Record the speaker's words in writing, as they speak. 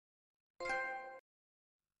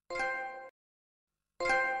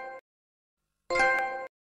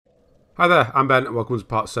Hi there, I'm Ben and welcome to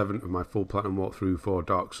part 7 of my full platinum walkthrough for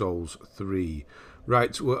Dark Souls 3.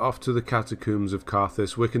 Right, we're off to the Catacombs of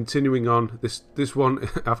Carthus. We're continuing on. This one,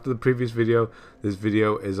 after the previous video, this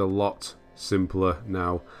video is a lot simpler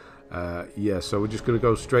now. Yeah, so we're just going to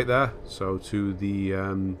go straight there. So to the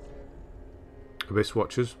Abyss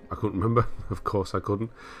Watchers. I couldn't remember. Of course I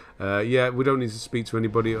couldn't. Yeah, we don't need to speak to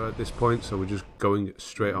anybody at this point, so we're just going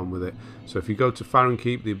straight on with it. So if you go to Fire and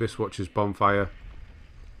Keep, the Abyss Watchers bonfire,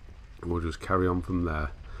 we'll just carry on from there.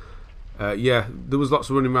 Yeah, there was lots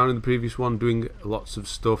of running around in the previous one, doing lots of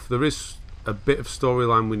stuff. There is a bit of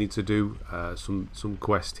storyline we need to do, some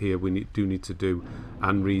quest here we do need to do,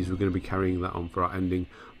 and we're going to be carrying that on for our ending.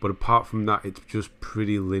 But apart from that, it's just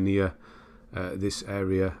pretty linear, this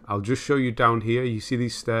area. I'll just show you down here. You see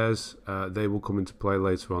these stairs? They will come into play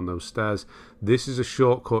later on, those stairs. This is a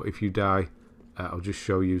shortcut if you die. I'll just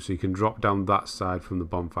show you, so you can drop down that side from the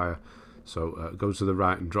bonfire. So go to the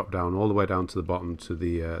right and drop down all the way down to the bottom to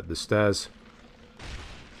the stairs.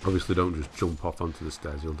 Obviously don't just jump off onto the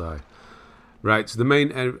stairs, you'll die. Right, so the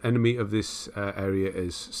main enemy of this area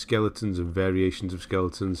is skeletons and variations of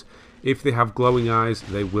skeletons. If they have glowing eyes,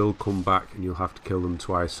 they will come back and you'll have to kill them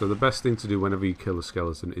twice. So the best thing to do whenever you kill a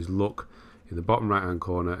skeleton is look in the bottom right hand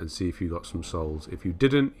corner and see if you got some souls. If you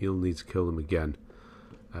didn't, you'll need to kill them again.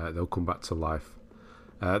 They'll come back to life.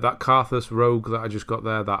 That Carthus Rouge that I just got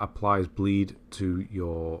there, that applies bleed to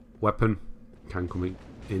your weapon. Can come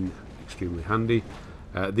in extremely handy.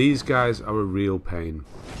 These guys are a real pain,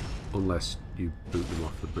 unless you boot them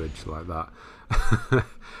off the bridge like that.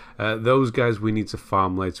 Those guys we need to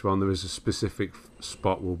farm later on. There is a specific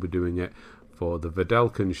spot we'll be doing it for the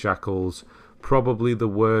Vedelkan Shackles. Probably the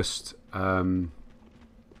worst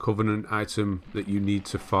Covenant item that you need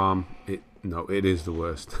to farm. No, it is the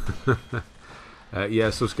worst. Yeah,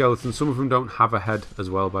 so skeletons, some of them don't have a head as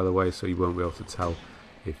well, by the way, so you won't be able to tell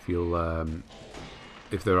if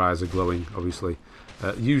if their eyes are glowing, obviously.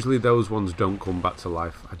 Usually those ones don't come back to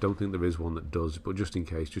life. I don't think there is one that does, but just in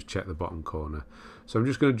case, just check the bottom corner. So I'm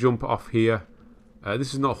just going to jump off here.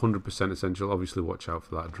 This is not 100% essential, obviously watch out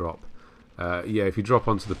for that drop. Yeah, if you drop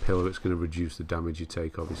onto the pillar, it's going to reduce the damage you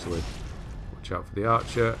take, obviously. Watch out for the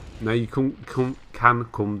archer. Now you can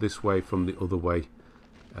come this way from the other way.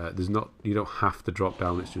 You don't have to drop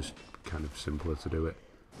down, it's just kind of simpler to do it.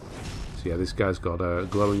 So yeah, this guy's got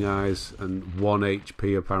glowing eyes and 1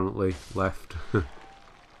 HP apparently left.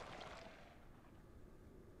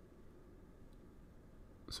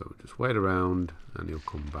 So just wait around and he'll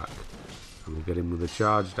come back. And we'll get him with a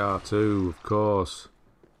charged R2, of course.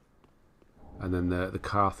 And then the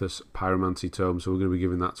Carthus Pyromancy Tome, so we're going to be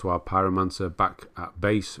giving that to our Pyromancer back at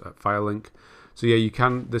base, at Firelink. So yeah, you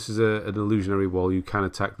can, this is an illusionary wall, you can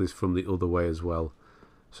attack this from the other way as well.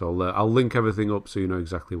 So I'll link everything up so you know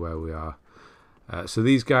exactly where we are. So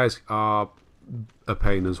these guys are a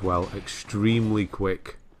pain as well, extremely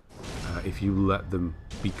quick. If you let them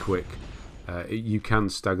be quick, you can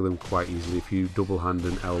stagger them quite easily. If you double hand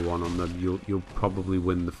an L1 on them, you'll probably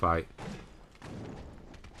win the fight.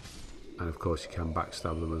 And of course you can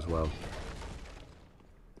backstab them as well.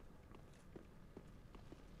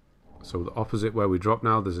 So the opposite where we drop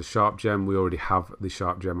now, there's a sharp gem. We already have the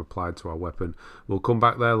sharp gem applied to our weapon. We'll come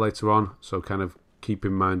back there later on, so kind of keep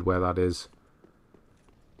in mind where that is.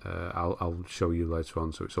 I'll show you later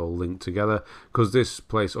on, so it's all linked together. Because this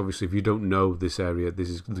place, obviously, if you don't know this area, this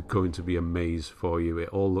is going to be a maze for you. It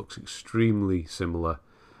all looks extremely similar.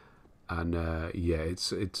 And yeah,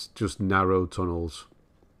 it's just narrow tunnels.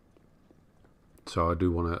 So I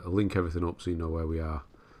do want to link everything up so you know where we are.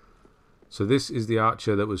 So this is the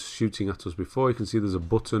archer that was shooting at us before. You can see there's a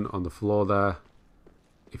button on the floor there.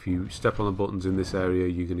 If you step on the buttons in this area,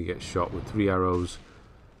 you're going to get shot with 3 arrows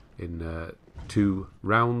in 2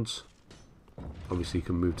 rounds. Obviously you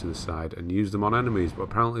can move to the side and use them on enemies, but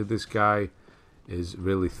apparently this guy is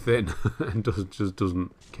really thin and just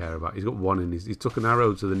doesn't care about it. He's got 1 in his... He took an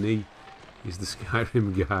arrow to the knee. He's the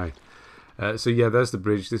Skyrim guy. So yeah, there's the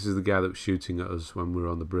bridge. This is the guy that was shooting at us when we were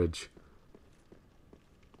on the bridge.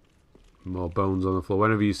 More bones on the floor.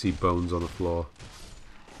 Whenever you see bones on the floor,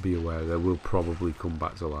 be aware they will probably come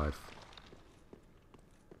back to life.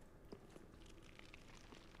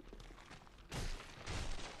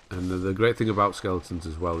 And the great thing about skeletons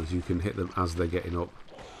as well is you can hit them as they're getting up.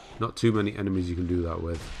 Not too many enemies you can do that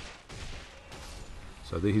with.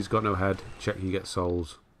 So he's got no head. Check you get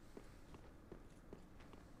souls.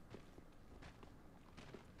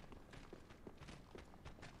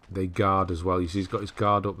 They guard as well. You see he's got his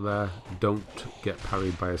guard up there. Don't get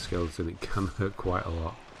parried by a skeleton. It can hurt quite a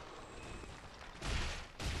lot.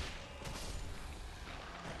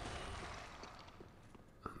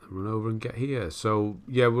 And then run over and get here. So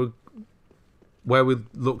yeah, we're where we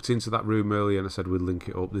looked into that room earlier and I said we'd link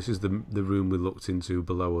it up, this is the room we looked into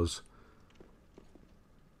below us.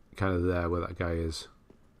 Kind of there where that guy is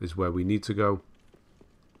where we need to go.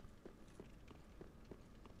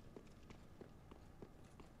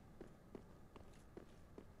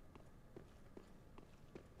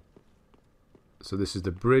 So this is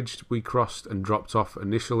the bridge we crossed and dropped off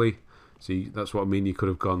initially. See, that's what I mean, you could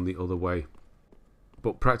have gone the other way.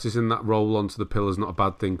 But practicing that roll onto the pillar is not a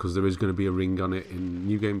bad thing, because there is going to be a ring on it in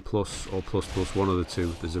New Game Plus or Plus Plus, one of the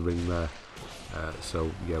two. There's a ring there.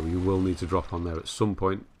 So yeah, we will need to drop on there at some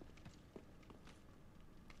point.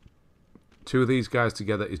 Two of these guys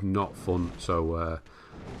together is not fun, so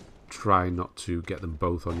try not to get them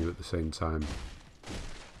both on you at the same time.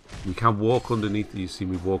 You can walk underneath, you see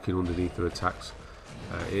me walking underneath their attacks.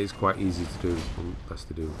 It is quite easy to do, unless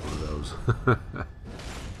to do one of those.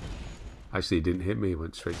 Actually, it didn't hit me, it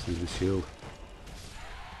went straight through the shield.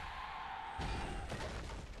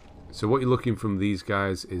 So what you're looking from these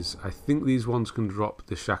guys is, I think these ones can drop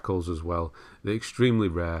the shackles as well. They're extremely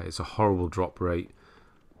rare, it's a horrible drop rate.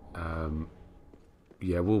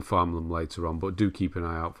 Yeah, we'll farm them later on, but do keep an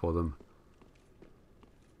eye out for them.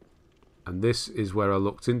 And this is where I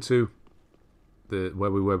looked into,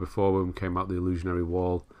 where we were before when we came out the illusionary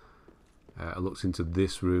wall. I looked into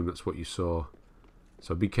this room, that's what you saw.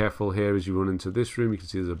 So be careful here as you run into this room. You can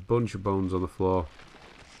see there's a bunch of bones on the floor.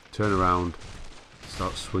 Turn around,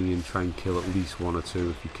 start swinging, try and kill at least one or two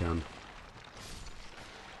if you can.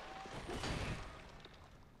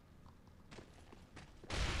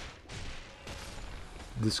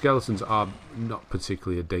 The skeletons are not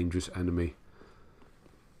particularly a dangerous enemy,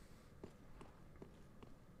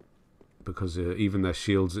 because even their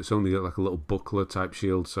shields, it's only like a little buckler type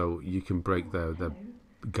shield, so you can break their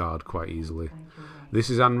guard quite easily.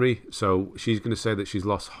 This is Anri, so she's going to say that she's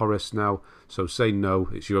lost Horace now, so say no,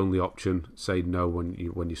 it's your only option. Say no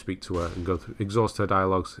when you speak to her, and go through, exhaust her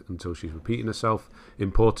dialogues until she's repeating herself.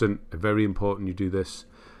 Important, very important you do this.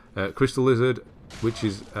 Crystal Lizard, which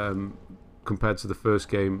is compared to the first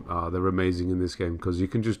game, they're amazing in this game, because you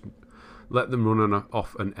can just let them run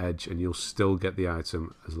off an edge and you'll still get the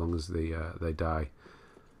item as long as they die.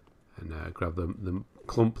 And grab the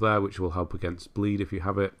clump there, which will help against bleed if you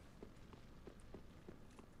have it.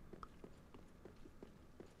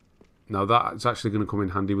 Now that's actually going to come in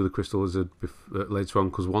handy with the Crystal Lizard later on,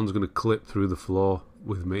 because one's going to clip through the floor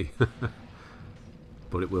with me.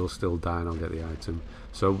 But it will still die and I'll get the item.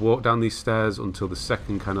 So walk down these stairs until the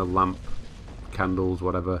second kind of lamp, candles,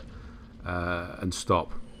 whatever, and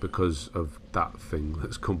stop, because of that thing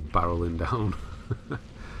that's come barreling down.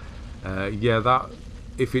 Yeah, that,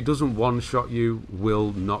 if it doesn't one-shot you,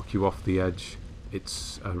 will knock you off the edge.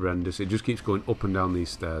 It's horrendous. It just keeps going up and down these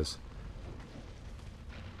stairs.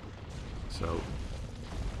 So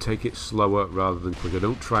take it slower rather than quicker.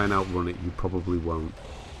 Don't try and outrun it, you probably won't.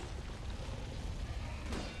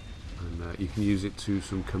 And you can use it to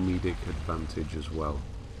some comedic advantage as well.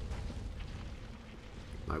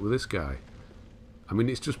 Like with this guy. I mean,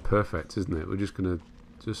 it's just perfect, isn't it? We're just going to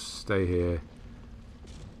just stay here.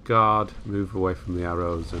 Guard, move away from the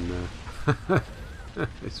arrows, and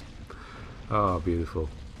it's, oh, beautiful.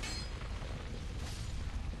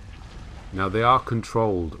 Now they are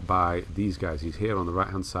controlled by these guys. He's here on the right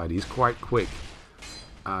hand side. He's quite quick.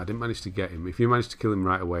 I didn't manage to get him. If you manage to kill him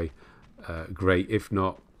right away, great. If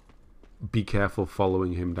not, be careful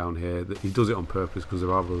following him down here. He does it on purpose, because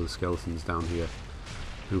there are other skeletons down here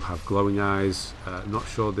who have glowing eyes. Not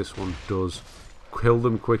sure this one does. Kill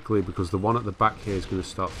them quickly, because the one at the back here is going to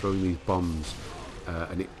start throwing these bombs,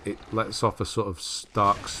 and it lets off a sort of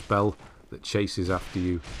stark spell that chases after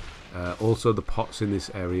you. Also the pots in this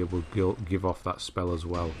area will give off that spell as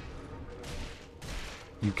well.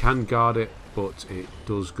 You can guard it, but it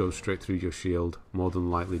does go straight through your shield, more than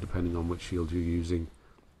likely, depending on which shield you're using.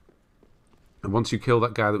 And once you kill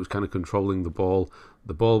that guy that was kind of controlling the ball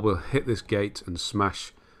will hit this gate and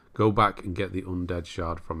smash. Go back and get the Undead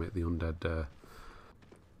Shard from it, the Undead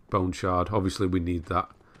Bone Shard. Obviously we need that.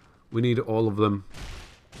 We need all of them.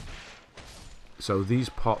 So these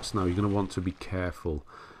pots now, you're going to want to be careful.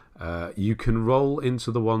 You can roll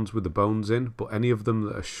into the ones with the bones in, but any of them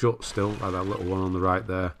that are shut still, like that little one on the right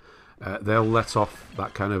there, they'll let off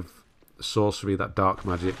that kind of sorcery, that dark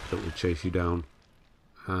magic that will chase you down.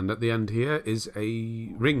 And at the end here is a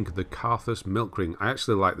ring, the Carthus Milkring. I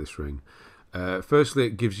actually like this ring. Firstly,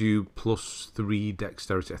 it gives you +3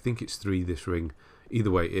 dexterity. I think it's 3 this ring.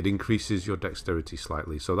 Either way, it increases your dexterity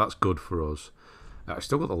slightly, so that's good for us. I've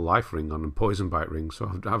still got the life ring on and poison bite ring, so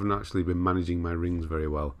I haven't actually been managing my rings very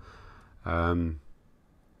well.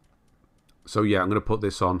 So yeah, I'm going to put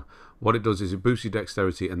this on. what it does is it boosts your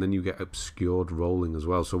dexterity, and then you get obscured rolling as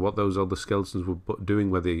well. So what those other skeletons were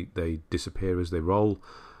doing, where they disappear as they roll,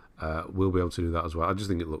 we'll be able to do that as well. I just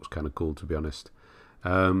think it looks kind of cool, to be honest.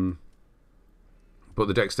 But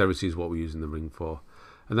the dexterity is what we're using the ring for.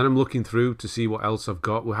 And then I'm looking through to see what else I've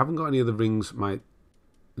got. We haven't got any other rings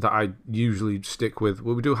that I usually stick with.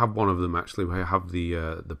 Well, we do have one of them, actually. We have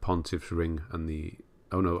the Pontiff's ring and the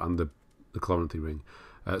Chloranthy ring.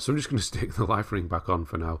 So I'm just going to stick the life ring back on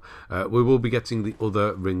for now. We will be getting the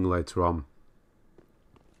other ring later on.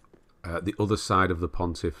 The other side of the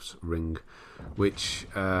Pontiff's ring, which...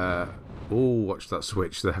 watch that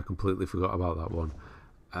switch there. I completely forgot about that one.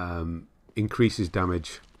 Increases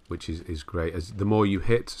damage, which is great. As the more you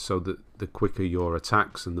hit, so that the quicker your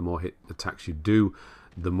attacks and the more attacks you do,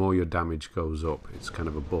 the more your damage goes up. It's kind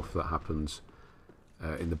of a buff that happens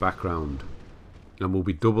in the background. And we'll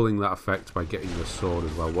be doubling that effect by getting the sword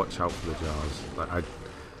as well. Watch out for the jars.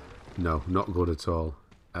 No, not good at all.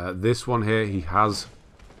 This one here, he has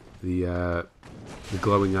the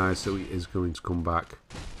glowing eyes, so he is going to come back.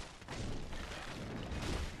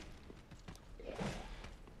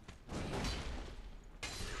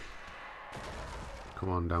 Come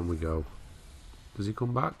on, down we go. Does he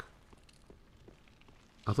come back?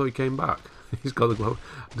 I thought he came back. He's got the glow.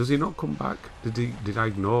 Does he not come back? Did I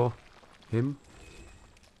ignore him?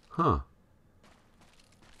 Huh.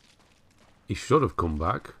 He should have come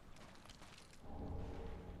back.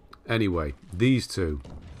 Anyway, these two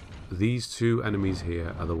enemies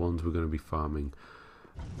here are the ones we're going to be farming.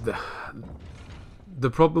 The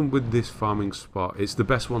problem with this farming spot, it's the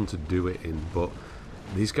best one to do it in, but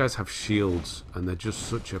these guys have shields and they're just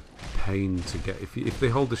such a pain to get. If they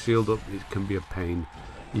hold the shield up, it can be a pain.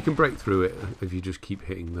 You can break through it if you just keep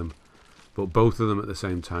hitting them, but both of them at the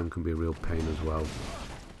same time can be a real pain as well.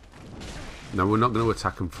 Now we're not going to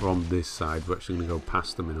attack them from this side, we're actually going to go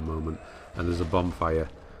past them in a moment, and there's a bonfire.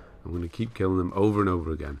 I'm going to keep killing them over and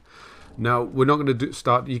over again. Now we're not going to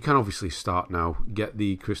start. You can obviously start now. Get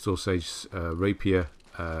the Crystal Sage Rapier,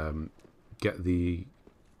 get the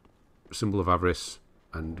Symbol of Avarice,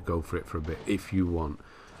 and go for it for a bit if you want.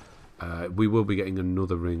 We will be getting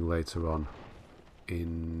another ring later on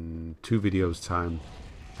in 2 videos time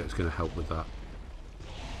that's going to help with that.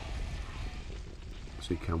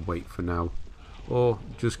 So you can wait for now, or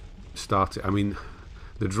just start it. I mean,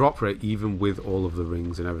 the drop rate, even with all of the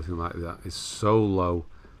rings and everything like that, is so low.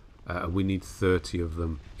 We need 30 of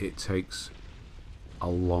them. It takes a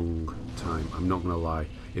long time. I'm not going to lie.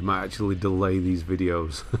 It might actually delay these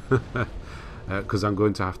videos because I'm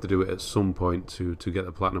going to have to do it at some point to get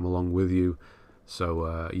the platinum along with you.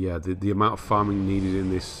 So yeah, the amount of farming needed in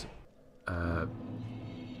this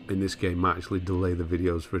game might actually delay the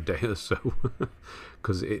videos for a day or so,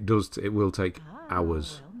 because it will take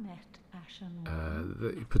hours.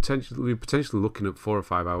 We're potentially looking at 4 or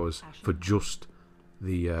 5 hours for just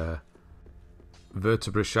the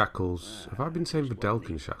vertebra shackles. Have I been saying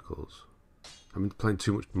Videlcan shackles? I've been playing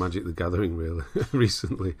too much Magic the Gathering really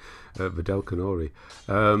recently. Videlcan Ori.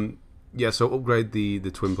 Yeah, so upgrade the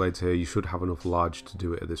twin blades here. You should have enough large to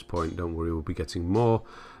do it at this point. Don't worry, we'll be getting more.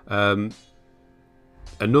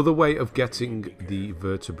 Another way of getting the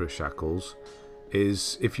vertebra shackles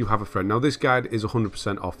is if you have a friend. Now this guide is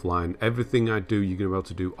 100% offline. Everything I do, you're going to be able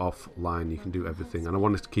to do offline. You can do everything, and I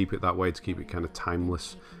wanted to keep it that way to keep it kind of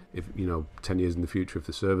timeless. If 10 years in the future, if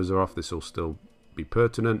the servers are off, this will still be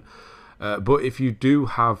pertinent. But if you do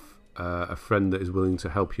have a friend that is willing to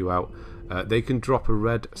help you out, they can drop a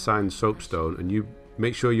red signed soapstone, and you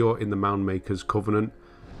make sure you're in the Mound Maker's Covenant,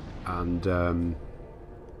 and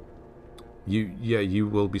you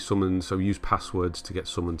will be summoned. So use passwords to get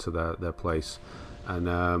summoned to their place, and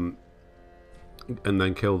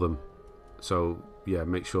then kill them. So yeah,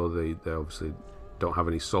 make sure they obviously don't have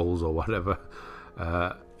any souls or whatever.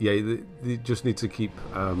 Yeah, they just need to keep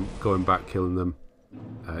going back, killing them.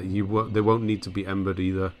 They won't need to be embered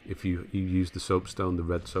either if you use the soapstone, the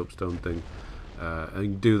red soapstone thing,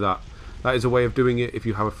 and do that. That is a way of doing it. If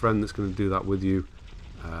you have a friend that's going to do that with you,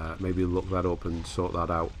 maybe look that up and sort that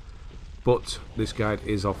out. But this guide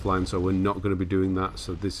is offline, so we're not going to be doing that.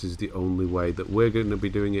 So this is the only way that we're going to be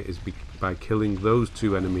doing it, is by killing those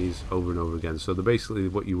 2 enemies over and over again. So basically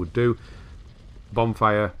what you would do,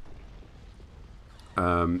 bonfire,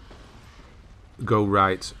 go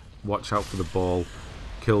right, watch out for the ball,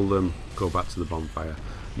 kill them, go back to the bonfire.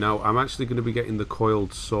 Now I'm actually going to be getting the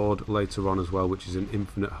coiled sword later on as well, which is an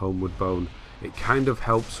infinite homeward bone. It kind of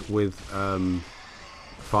helps with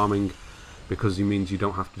farming, because it means you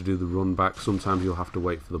don't have to do the run back. Sometimes you'll have to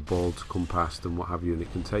wait for the ball to come past and what have you, and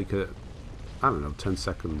it can take I don't know, 10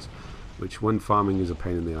 seconds, which when farming is a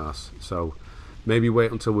pain in the arse. So Maybe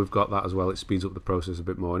wait until we've got that as well. It speeds up the process a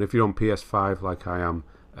bit more. And if you're on PS5 like I am,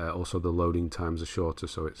 also the loading times are shorter,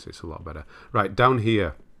 so it's a lot better. Right, down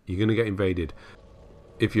here, you're going to get invaded.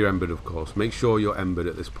 If you're embered, of course. Make sure you're embered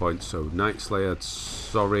at this point. So Night Slayer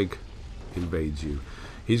Sorig invades you.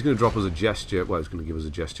 He's going to drop us a gesture. Well, he's going to give us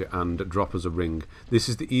a gesture and drop us a ring. This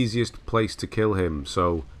is the easiest place to kill him.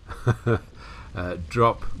 So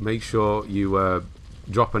make sure you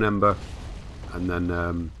drop an ember and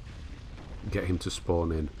then get him to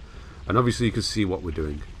spawn in. And obviously you can see what we're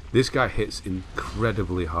doing. This guy hits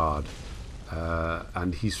incredibly hard.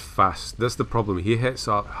 And he's fast. That's the problem. He hits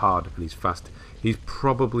hard and he's fast. He's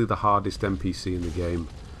probably the hardest NPC in the game.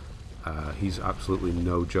 He's absolutely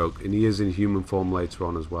no joke. And he is in human form later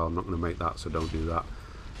on as well. I'm not going to make that, so don't do that.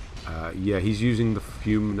 Yeah, he's using the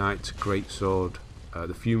Fume-Knight Greatsword.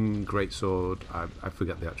 The Fume Greatsword, I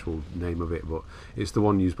forget the actual name of it, but it's the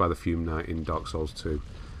one used by the Fume-Knight in Dark Souls 2.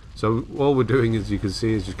 So all we're doing, as you can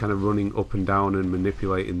see, is just kind of running up and down and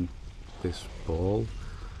manipulating this ball.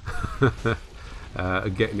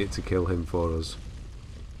 And getting it to kill him for us.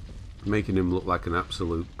 Making him look like an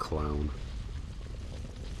absolute clown.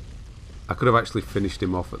 I could have actually finished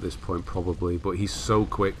him off at this point probably, but he's so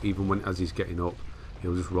quick, even as he's getting up,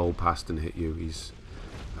 he'll just roll past and hit you. He's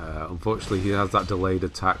unfortunately, he has that delayed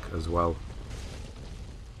attack as well.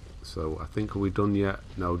 So I think, are we done yet?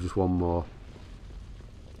 No, just one more.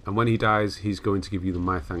 And when he dies, he's going to give you the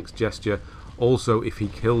My Thanks gesture. Also, if he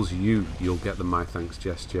kills you, you'll get the My Thanks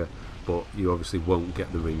gesture, but you obviously won't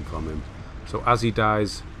get the ring from him. So as he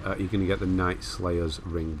dies, you're going to get the Night Slayer's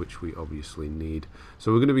ring, which we obviously need.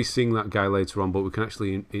 So we're going to be seeing that guy later on, but we can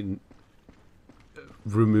actually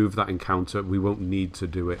remove that encounter. We won't need to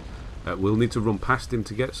do it. We'll need to run past him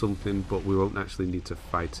to get something, but we won't actually need to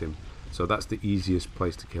fight him. So that's the easiest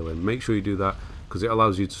place to kill him. Make sure you do that, because it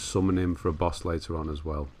allows you to summon him for a boss later on as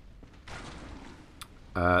well.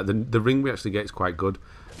 The ring we actually get is quite good.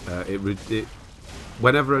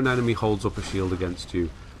 Whenever an enemy holds up a shield against you,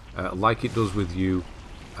 like it does with you,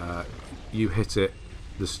 you hit it,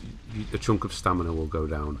 a chunk of stamina will go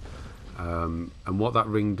down. And what that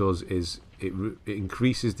ring does is it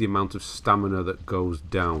increases the amount of stamina that goes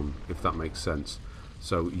down, if that makes sense.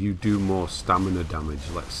 So you do more stamina damage,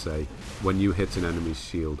 let's say, when you hit an enemy's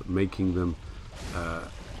shield, making them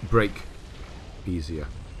break easier.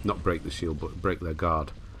 Not break the shield, but break their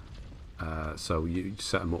guard. So you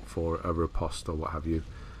set them up for a riposte or what have you.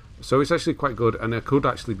 So it's actually quite good, and I could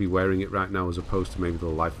actually be wearing it right now as opposed to maybe the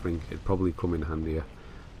life ring. It'd probably come in handier.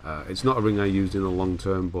 It's not a ring I used in the long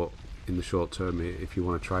term, but in the short term, if you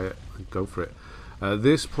want to try it, go for it.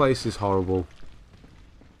 This place is horrible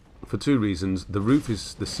for two reasons.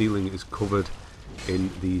 The ceiling is covered in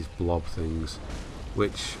these blob things,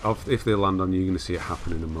 which if they land on you, you're going to see it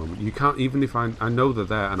happen in a moment. You can't, even if I know they're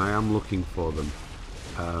there and I am looking for them,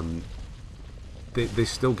 they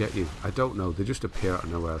still get you. I don't know, they just appear out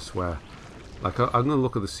of nowhere, I swear. Like, I'm going to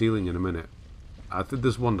look at the ceiling in a minute. I think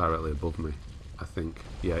there's one directly above me, I think.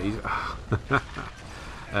 Yeah, he's...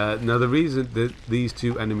 now, the reason that these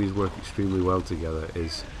two enemies work extremely well together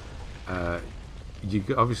is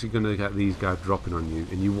you're obviously going to get these guys dropping on you,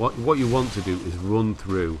 and what you want to do is run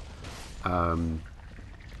through, and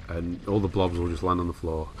all the blobs will just land on the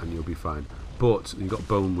floor, and you'll be fine. But you've got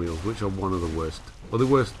bone wheels, which are one of the worst.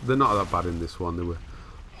 Well, they're not that bad in this one. They were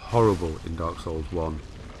horrible in Dark Souls 1.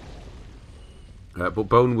 But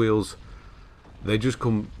bone wheels, they just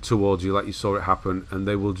come towards you like you saw it happen, and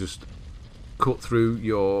they will just cut through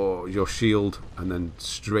your shield and then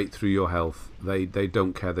straight through your health. They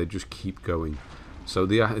don't care. They just keep going. So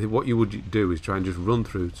what you would do is try and just run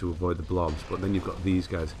through to avoid the blobs. But then you've got these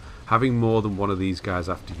guys. Having more than one of these guys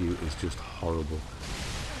after you is just horrible.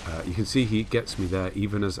 You can see he gets me there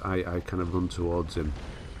even as I kind of run towards him.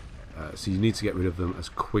 So you need to get rid of them as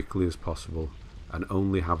quickly as possible and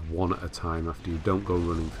only have one at a time after you. Don't go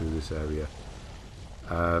running through this area.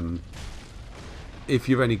 If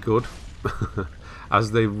you're any good,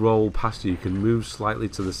 as they roll past you, you can move slightly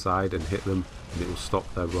to the side and hit them, and it will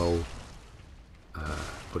stop their roll.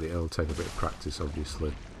 But it'll take a bit of practice,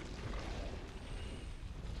 obviously.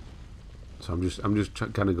 So I'm just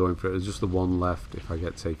kind of going for it. There's just the one left. If I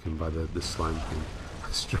get taken by the slime thing,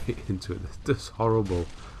 straight into it. That's horrible.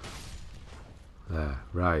 There,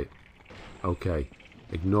 right. Okay.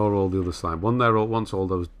 Ignore all the other slime. Once all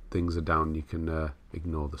those things are down, you can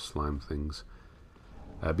ignore the slime things.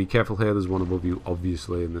 Be careful here. There's one above you,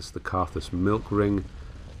 obviously, and this is the Carthus Milkring.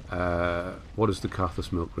 What does the Carthus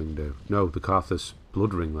Milkring do? No, the Carthus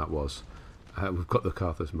Bloodring, that was. We've got the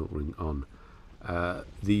Carthus Milkring on.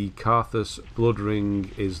 The Carthus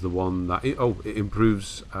Bloodring is the one that... it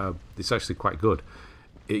improves... it's actually quite good.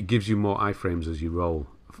 it gives you more iframes as you roll,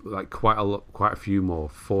 like quite a few more,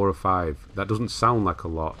 4 or 5. That doesn't sound like a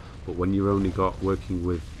lot, but when you're only working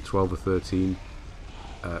with 12 or 13,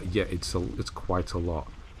 yeah, it's quite a lot.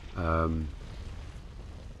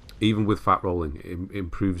 Even with fat rolling, it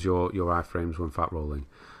improves your iframes when fat rolling.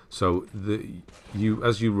 So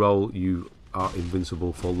as you roll, you are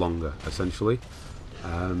invincible for longer, essentially.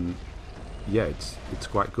 Yeah, it's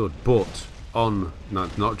quite good. But on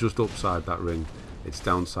not just upside that ring, it's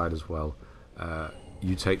downside as well.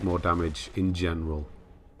 You take more damage in general.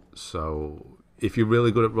 So if you're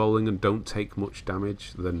really good at rolling and don't take much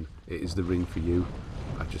damage, then it is the ring for you.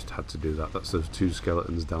 I just had to do that. That's those 2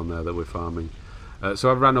 skeletons down there that we're farming.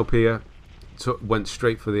 So I ran up here, went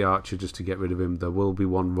straight for the archer just to get rid of him. There will be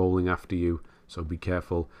one rolling after you, so be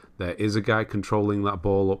careful. There is a guy controlling that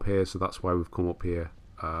ball up here, so that's why we've come up here,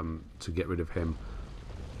 to get rid of him.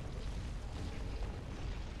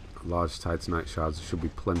 Large Titanite Shards, there should be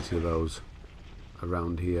plenty of those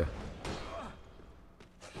around here.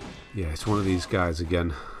 Yeah, it's one of these guys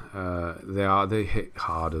again. They hit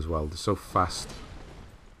hard as well. They're so fast.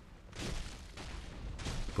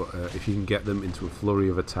 But if you can get them into a flurry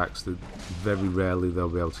of attacks, very rarely they'll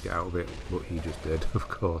be able to get out of it. But he just did, of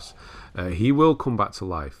course. He will come back to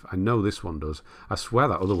life. I know this one does. I swear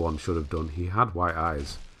that other one should have done. He had white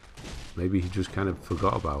eyes. Maybe he just kind of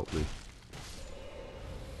forgot about me.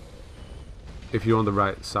 If you're on the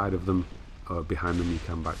right side of them, or behind them, you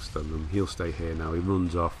can backstab them. He'll stay here now. He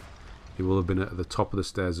runs off. He will have been at the top of the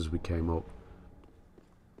stairs as we came up.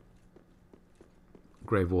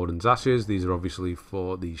 Grave Warden's Ashes. These are obviously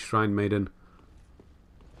for the Shrine Maiden.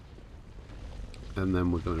 And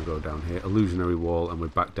then we're going to go down here. Illusionary Wall, and we're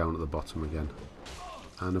back down at the bottom again.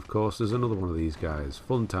 And of course there's another one of these guys.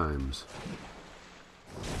 Fun times.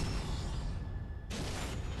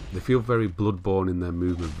 They feel very Bloodborne in their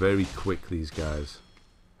movement. Very quick, these guys.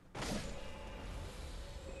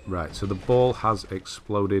 Right, so the ball has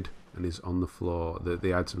exploded and is on the floor.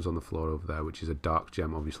 The item's on the floor over there, which is a dark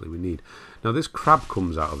gem, obviously, we need. Now, this crab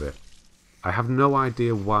comes out of it. I have no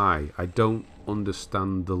idea why. I don't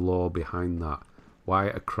understand the lore behind that. Why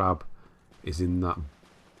a crab is in that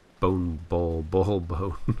bone ball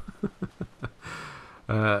bone.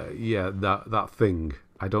 Yeah, that thing.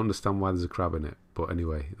 I don't understand why there's a crab in it. But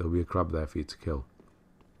anyway, there'll be a crab there for you to kill.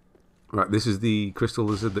 Right, this is the crystal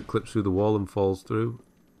lizard that clips through the wall and falls through.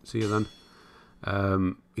 See you then.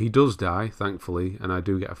 He does die, thankfully, and I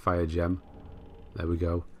do get a fire gem. There we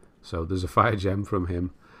go. So there's a fire gem from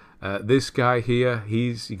him. This guy here,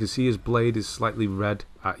 you can see his blade is slightly red.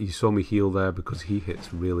 You saw me heal there because he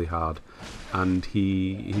hits really hard. And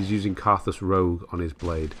he's using Carthus Rouge on his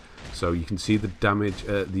blade. So you can see the damage,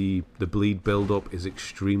 the bleed build up is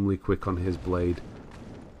extremely quick on his blade.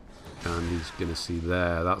 And he's going to see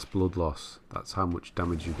there, that's blood loss. That's how much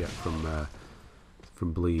damage you get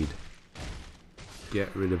from bleed.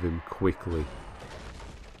 Get rid of him quickly.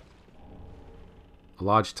 A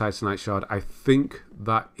large Titanite Shard. I think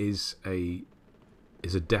that is a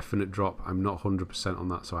definite drop. I'm not 100% on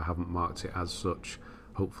that, so I haven't marked it as such.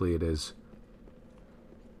 Hopefully it is.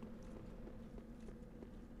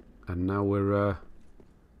 And now we're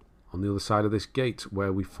on the other side of this gate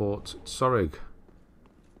where we fought Soreg.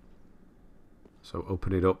 So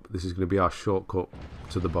open it up. This is going to be our shortcut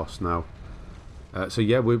to the boss now. So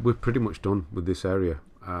yeah, we're pretty much done with this area.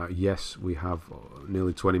 Yes, we have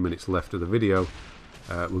nearly 20 minutes left of the video.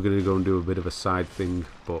 We're going to go and do a bit of a side thing,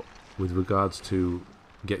 but with regards to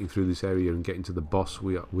getting through this area and getting to the boss,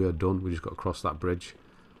 we are done. We just got to cross that bridge.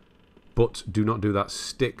 But do not do that.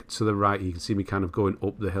 Stick to the right. You can see me kind of going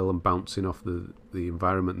up the hill and bouncing off the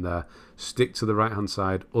environment there. Stick to the right hand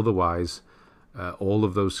side. Otherwise, all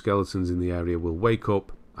of those skeletons in the area will wake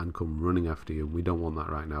up and come running after you. We don't want that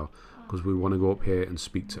right now, because we want to go up here and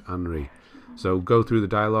speak to Anri. So go through the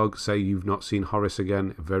dialogue. Say you've not seen Horace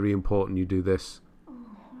again. Very important you do this.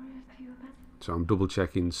 So I'm double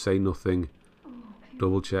checking. Say nothing.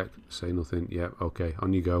 Double check. Say nothing. Yeah, okay.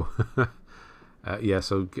 On you go. Yeah,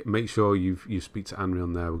 so make sure you speak to Anri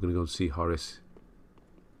on there. We're going to go and see Horace.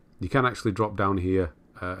 You can actually drop down here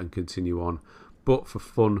and continue on. But for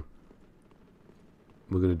fun,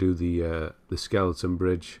 we're going to do the skeleton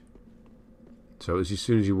bridge. So as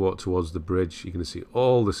soon as you walk towards the bridge, you're going to see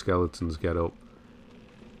all the skeletons get up.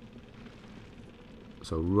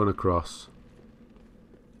 So run across.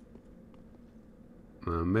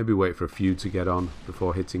 Maybe wait for a few to get on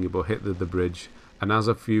before hitting it, but hit the bridge. And as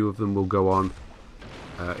a few of them will go on,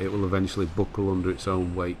 it will eventually buckle under its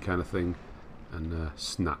own weight kind of thing and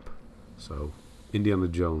snap. So Indiana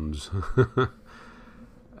Jones.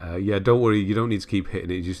 Yeah, don't worry, you don't need to keep hitting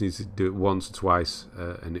it. You just need to do it once or twice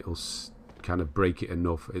and it'll kind of break it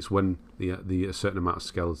enough. It's when a certain amount of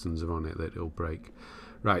skeletons are on it that it'll break.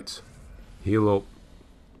 Right, heal up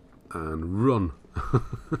and run.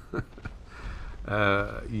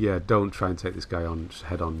 Yeah, don't try and take this guy on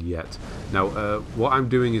head on yet. Now, what I'm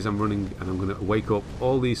doing is I'm running and I'm going to wake up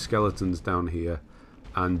all these skeletons down here,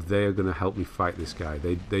 and they are going to help me fight this guy.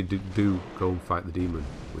 They do go and fight the demon,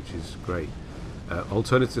 which is great.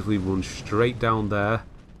 Alternatively, run straight down there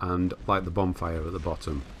and light the bonfire at the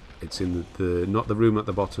bottom. It's in the not the room at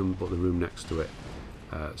the bottom, but the room next to it.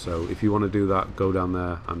 So if you want to do that, go down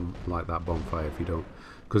there and light that bonfire. If you don't,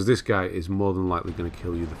 because this guy is more than likely going to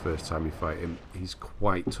kill you the first time you fight him. He's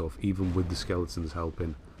quite tough, even with the skeletons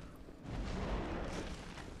helping.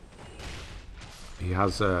 He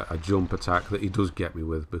has a jump attack that he does get me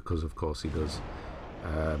with, because of course he does.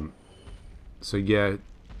 So yeah,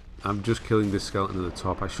 I'm just killing this skeleton at the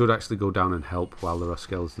top. I should actually go down and help while there are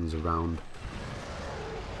skeletons around.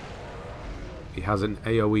 He has an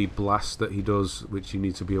AoE blast that he does, which you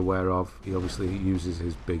need to be aware of. He obviously uses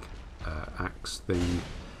his big axe thing.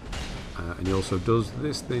 And he also does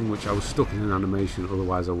this thing, which I was stuck in an animation,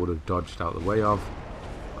 otherwise I would have dodged out the way of.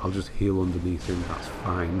 I'll just heal underneath him, that's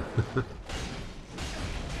fine.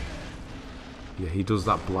 Yeah, he does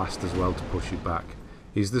that blast as well to push you back.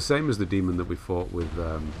 He's the same as the demon that we fought with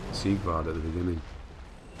Siegvard at the beginning.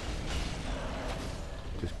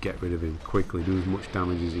 Just get rid of him quickly, do as much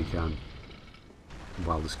damage as you can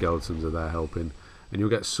while the skeletons are there helping. And you'll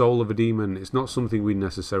get Soul of a Demon. It's not something we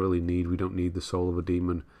necessarily need. We don't need the Soul of a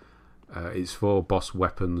Demon. It's for boss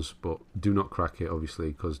weapons, but do not crack it,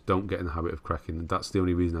 obviously, because don't get in the habit of cracking. That's the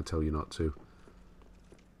only reason I tell you not to.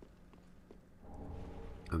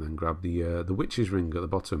 And then grab the Witch's Ring at the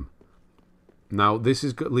bottom. Now, this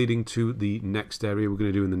is leading to the next area we're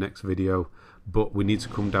going to do in the next video, but we need to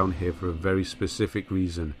come down here for a very specific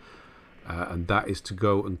reason, and that is to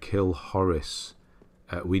go and kill Horus.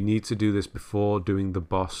 We need to do this before doing the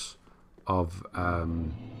boss of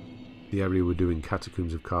the area we're doing,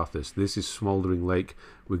 Catacombs of Carthus. This is Smouldering Lake.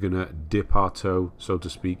 We're going to dip our toe, so to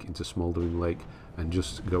speak, into Smouldering Lake and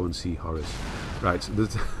just go and see Horus. Right, so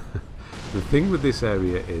the thing with this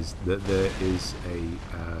area is that there is a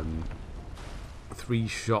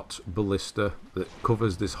 3-shot ballista that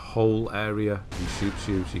covers this whole area and shoots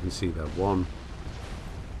you. So you can see there, one,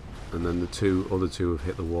 and then the other two have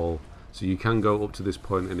hit the wall. So you can go up to this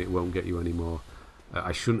point and it won't get you anymore.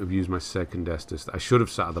 I shouldn't have used my second Estus. I should have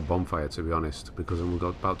sat at the bonfire, to be honest, because I'm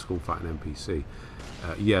about to go and fight an NPC.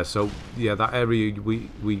 Yeah, so yeah, that area, we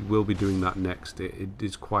will be doing that next. It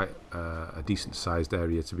is quite a decent sized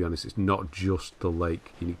area, to be honest. It's not just the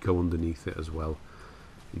lake, you need to go underneath it as well,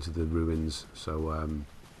 into the ruins. So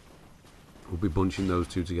we'll be bunching those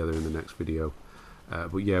two together in the next video.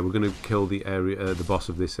 But yeah, we're going to kill the boss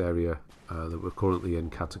of this area that we're currently in,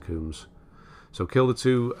 Catacombs. So kill the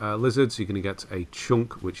two lizards. You're going to get a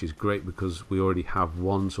chunk, which is great because we already have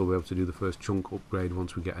one, so we'll be able to do the first chunk upgrade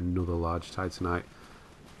once we get another large Titanite,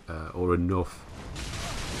 or enough.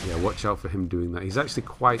 Yeah, watch out for him doing that. He's actually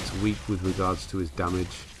quite weak with regards to his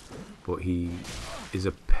damage, but he is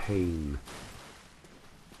a pain.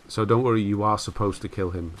 So don't worry, you are supposed to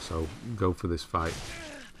kill him, so go for this fight.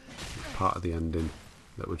 It's part of the ending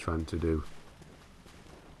that we're trying to do.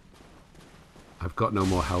 I've got no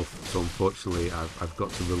more health, so unfortunately I've got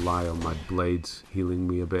to rely on my blades healing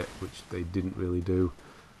me a bit, which they didn't really do.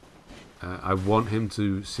 I want him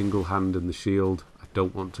to single-hand in the shield. I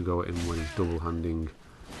don't want to go at him when he's double-handing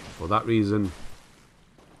for that reason.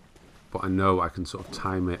 But I know I can sort of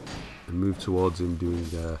time it and move towards him doing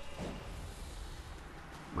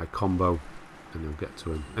my combo, and he'll get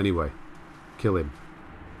to him. Anyway, kill him.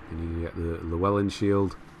 And you get the Llewellyn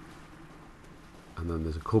shield. And then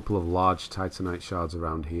there's a couple of large Titanite shards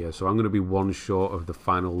around here. So I'm going to be one short of the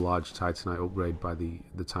final large Titanite upgrade by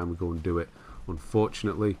the time we go and do it,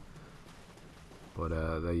 unfortunately. But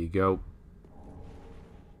there you go.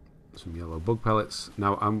 Some yellow bug pellets.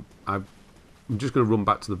 Now I'm just going to run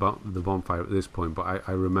back to the bonfire at this point. But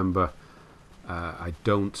I remember I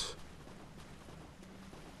don't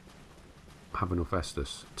have enough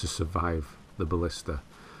Estus to survive the ballista.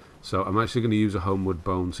 So I'm actually going to use a homeward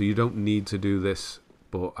bone. So you don't need to do this,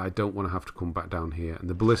 but I don't want to have to come back down here. And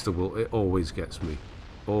the ballista it always gets me.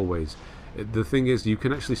 Always. The thing is, you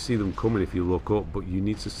can actually see them coming if you look up, but you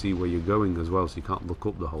need to see where you're going as well, so you can't look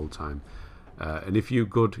up the whole time. And if you're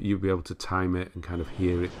good, you'll be able to time it and kind of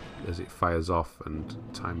hear it as it fires off and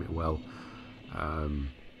time it well.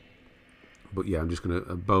 But yeah, I'm just going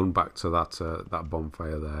to bone back to that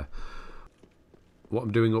bonfire there. What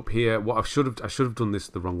I'm doing up here, I should have done this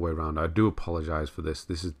the wrong way around. I do apologise for this.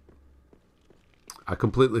 I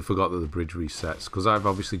completely forgot that the bridge resets, because I've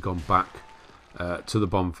obviously gone back to the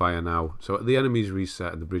bonfire now. So the enemies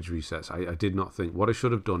reset and the bridge resets. I did not think. What I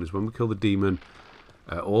should have done is when we killed the demon,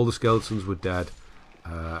 all the skeletons were dead.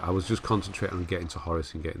 I was just concentrating on getting to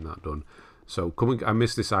Horus and getting that done. So I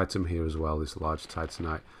missed this item here as well, this large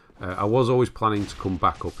Titanite. I was always planning to come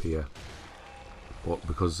back up here, but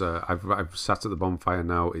because I've sat at the bonfire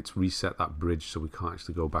now, it's reset that bridge, so we can't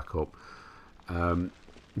actually go back up.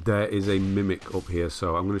 There is a mimic up here,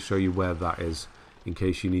 so I'm going to show you where that is in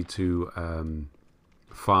case you need to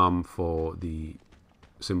farm for the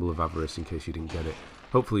symbol of avarice in case you didn't get it.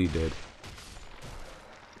 Hopefully you did.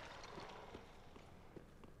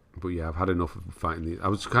 But yeah, I've had enough of fighting these. I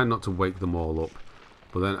was trying not to wake them all up,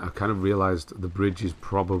 but then I kind of realised the bridge is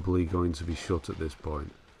probably going to be shut at this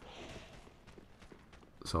point.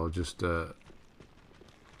 So I'll just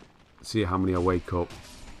see how many I wake up,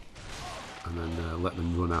 and then let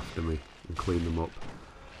them run after me and clean them up.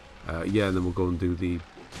 Yeah, and then we'll go and do the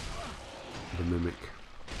mimic.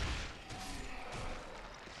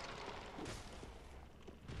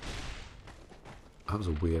 That was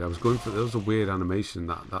a weird. I was going for. There was a weird animation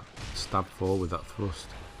that stab forward, that thrust.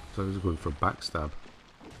 So I was going for a backstab.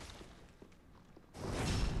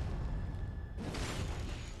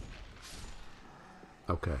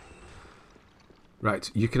 Okay. Right,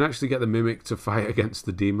 you can actually get the mimic to fight against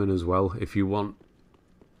the demon as well if you want.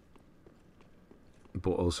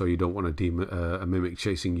 But also you don't want a mimic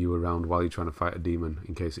chasing you around while you're trying to fight a demon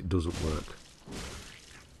in case it doesn't work.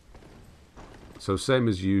 So same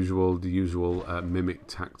as usual, the usual mimic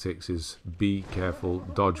tactics is be careful,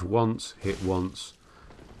 dodge once, hit once,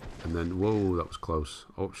 and then, whoa, that was close.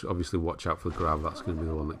 Obviously watch out for the grab, that's going to be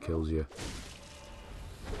the one that kills you.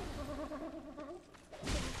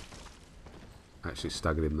 Actually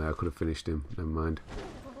staggered him there, I could have finished him, never mind.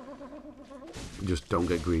 Just don't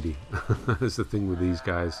get greedy. That's the thing with these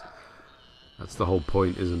guys. That's the whole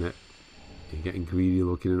point, isn't it? You're getting greedy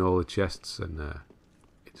looking in all the chests, and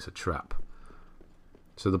it's a trap.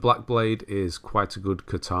 So the Black Blade is quite a good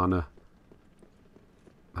katana.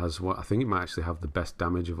 Has what I think it might actually have the best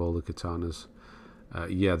damage of all the katanas.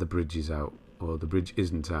 Yeah, the bridge is out, or the bridge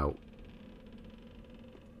isn't out.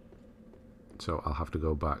 So I'll have to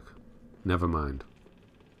go back. Never mind.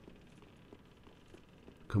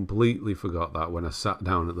 Completely forgot that when I sat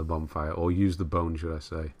down at the bonfire, or used the bone, should I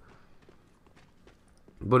say.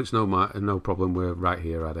 But it's no problem. We're right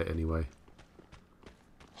here at it anyway.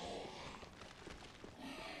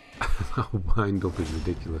 That wind up is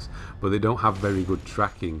ridiculous, but they don't have very good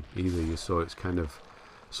tracking either. So it's kind of,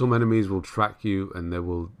 some enemies will track you and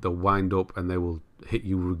they'll wind up and they will hit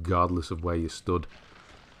you regardless of where you stood.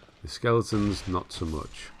 The skeletons, not so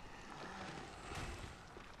much.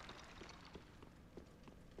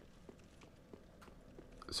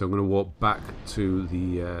 So I'm going to walk back to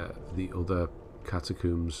the other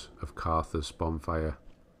Catacombs of Carthus bonfire.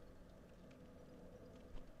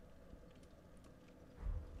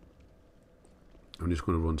 I'm just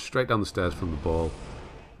going to run straight down the stairs from the ball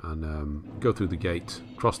and go through the gate,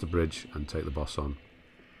 cross the bridge and take the boss on.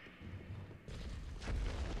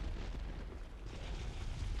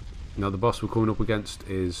 Now the boss we're coming up against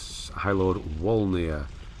is High Lord Wolnir.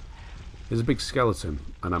 He's a big skeleton,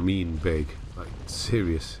 and I mean big, like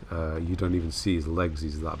serious. You don't even see his legs,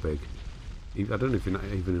 he's that big. I don't know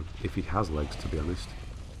even if he has legs, to be honest.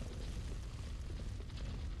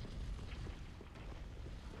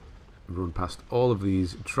 Run past all of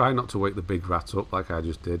these. Try not to wake the big rat up like I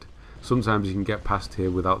just did. Sometimes you can get past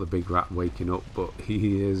here without the big rat waking up, but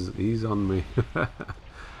he's on me.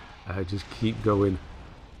 Just keep going,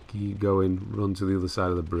 run to the other side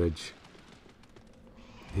of the bridge.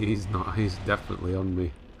 He's definitely on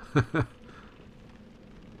me.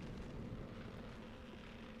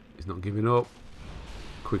 He's not giving up.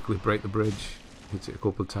 Quickly break the bridge, hit it a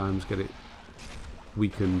couple of times, get it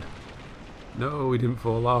weakened. No, he didn't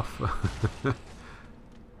fall off.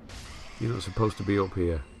 You're not supposed to be up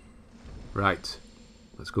here. Right,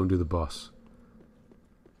 let's go and do the boss.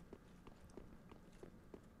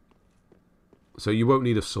 So you won't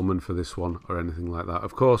need a summon for this one or anything like that.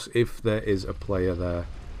 Of course, if there is a player there,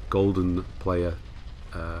 golden player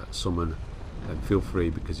summon, then feel free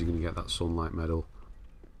because you're going to get that sunlight medal.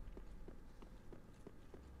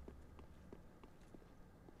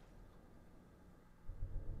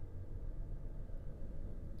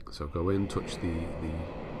 So go in, touch the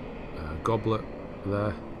goblet there,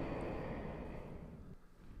 and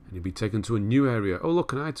you'll be taken to a new area. Oh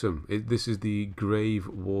look, an item. This is the Grave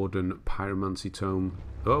Warden Pyromancy Tome.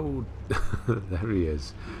 Oh, there he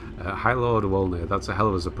is. High Lord Wolnir. That's a hell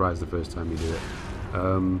of a surprise the first time you do it.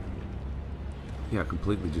 Yeah, I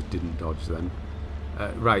completely just didn't dodge then.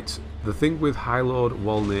 Right, the thing with High Lord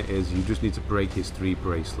Wolnir is you just need to break his 3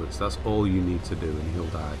 bracelets. That's all you need to do and he'll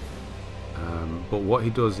die. But what he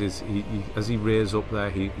does is, as he rears up there,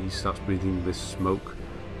 he starts breathing this smoke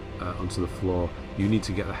onto the floor. You need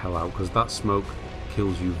to get the hell out because that smoke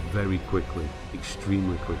kills you very quickly,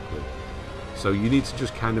 extremely quickly. So you need to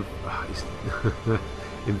just kind of... it's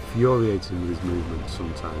infuriating with his movement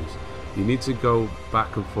sometimes. You need to go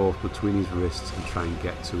back and forth between his wrists and try and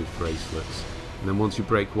get to his bracelets. And then once you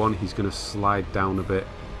break one, he's going to slide down a bit,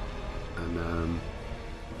 and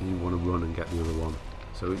you want to run and get the other one.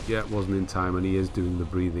 So yeah, it wasn't in time, and he is doing the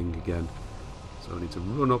breathing again. So I need to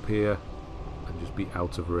run up here and just be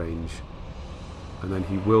out of range. And then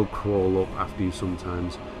he will crawl up after you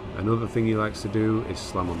sometimes. Another thing he likes to do is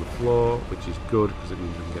slam on the floor, which is good because it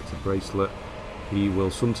means we can get to the bracelet. He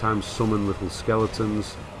will sometimes summon little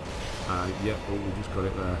skeletons. Yeah, oh, we just got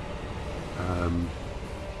it there.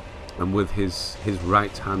 And with his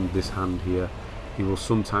right hand, this hand here, he will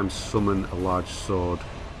sometimes summon a large sword,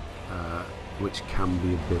 which can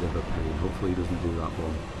be a bit of a pain. Hopefully he doesn't do that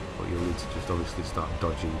one, but you'll need to just obviously start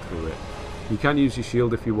dodging through it. You can use your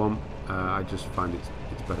shield if you want. I just find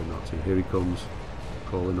it's better not to. Here he comes,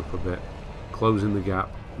 crawling up a bit, closing the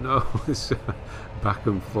gap. No, it's back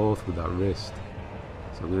and forth with that wrist.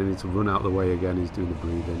 So I'm going to need to run out of the way again. He's doing the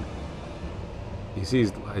breathing. You see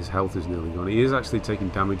his health is nearly gone. He is actually taking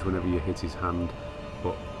damage whenever you hit his hand,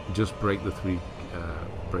 but just break the 3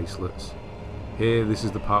 bracelets. Here, this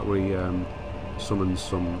is the part where he summons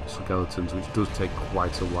some skeletons, which does take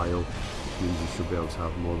quite a while. It means you should be able to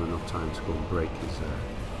have more than enough time to go and break his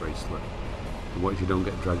bracelet. And what if you don't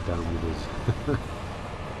get dragged down with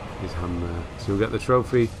his hand there? So you'll get the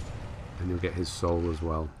trophy, and you'll get his soul as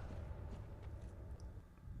well.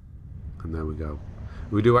 And there we go.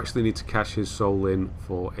 We do actually need to cash his soul in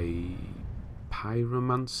for a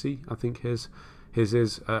Pyromancy, I think his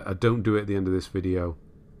is. I don't do it at the end of this video,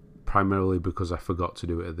 primarily because I forgot to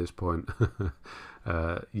do it at this point.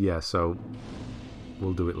 Yeah, so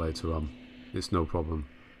we'll do it later on. It's no problem.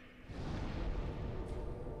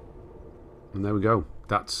 And there we go.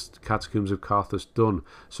 That's Catacombs of Carthus done.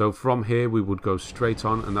 So from here we would go straight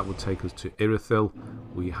on, and that would take us to Irithyll.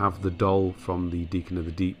 We have the doll from the Deacon of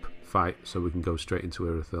the Deep fight, so we can go straight into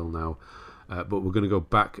Irithyll now. But we're going to go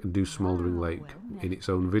back and do Smouldering Lake in its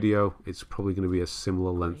own video. It's probably going to be a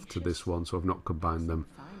similar length to this one, so I've not combined them.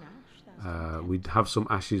 We have some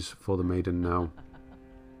ashes for the maiden now,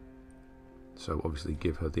 so obviously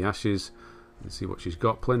give her the ashes and see what she's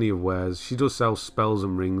got. Plenty of wares. She does sell spells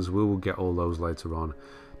and rings. We will get all those later on.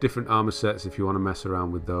 Different armor sets if you want to mess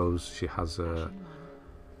around with those. She has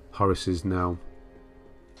Horace's now.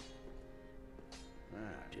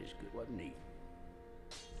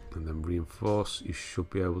 And then reinforce. You should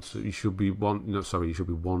be able to. You should be one. No, sorry. You should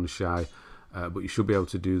be 1 shy, but you should be able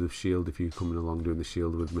to do the shield if you're coming along doing the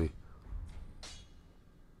shield with me.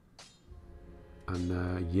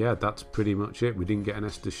 And yeah, that's pretty much it. We didn't get an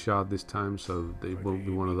Estus Shard this time, so it won't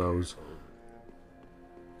be one of those.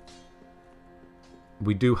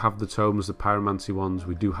 We do have the tomes, the Pyromancy ones.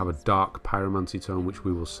 We do have a Dark Pyromancy tome, which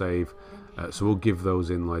we will save. So we'll give those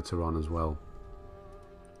in later on as well.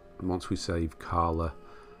 And once we save Carla,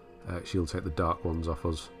 she'll take the dark ones off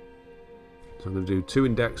us. So I'm going to do 2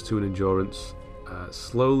 in Dex, 2 in Endurance.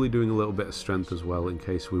 Slowly doing a little bit of Strength as well, in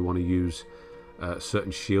case we want to use a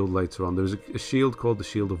certain shield later on. There's a shield called the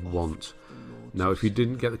Shield of Want. Now, if you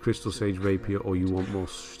didn't get the Crystal Sage Rapier, or you want more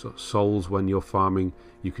souls when you're farming,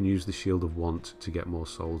 you can use the Shield of Want to get more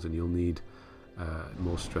souls, and you'll need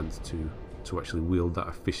more strength to actually wield that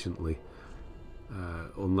efficiently.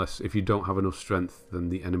 Unless, if you don't have enough strength, then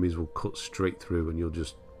the enemies will cut straight through and you'll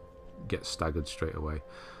just get staggered straight away.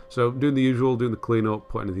 So doing the usual, doing the cleanup,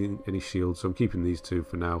 putting any shields. So I'm keeping these 2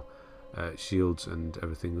 for now. Shields and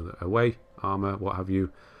everything away, armor, what have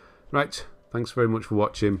you. Right, thanks very much for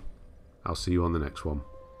watching. I'll see you on the next one.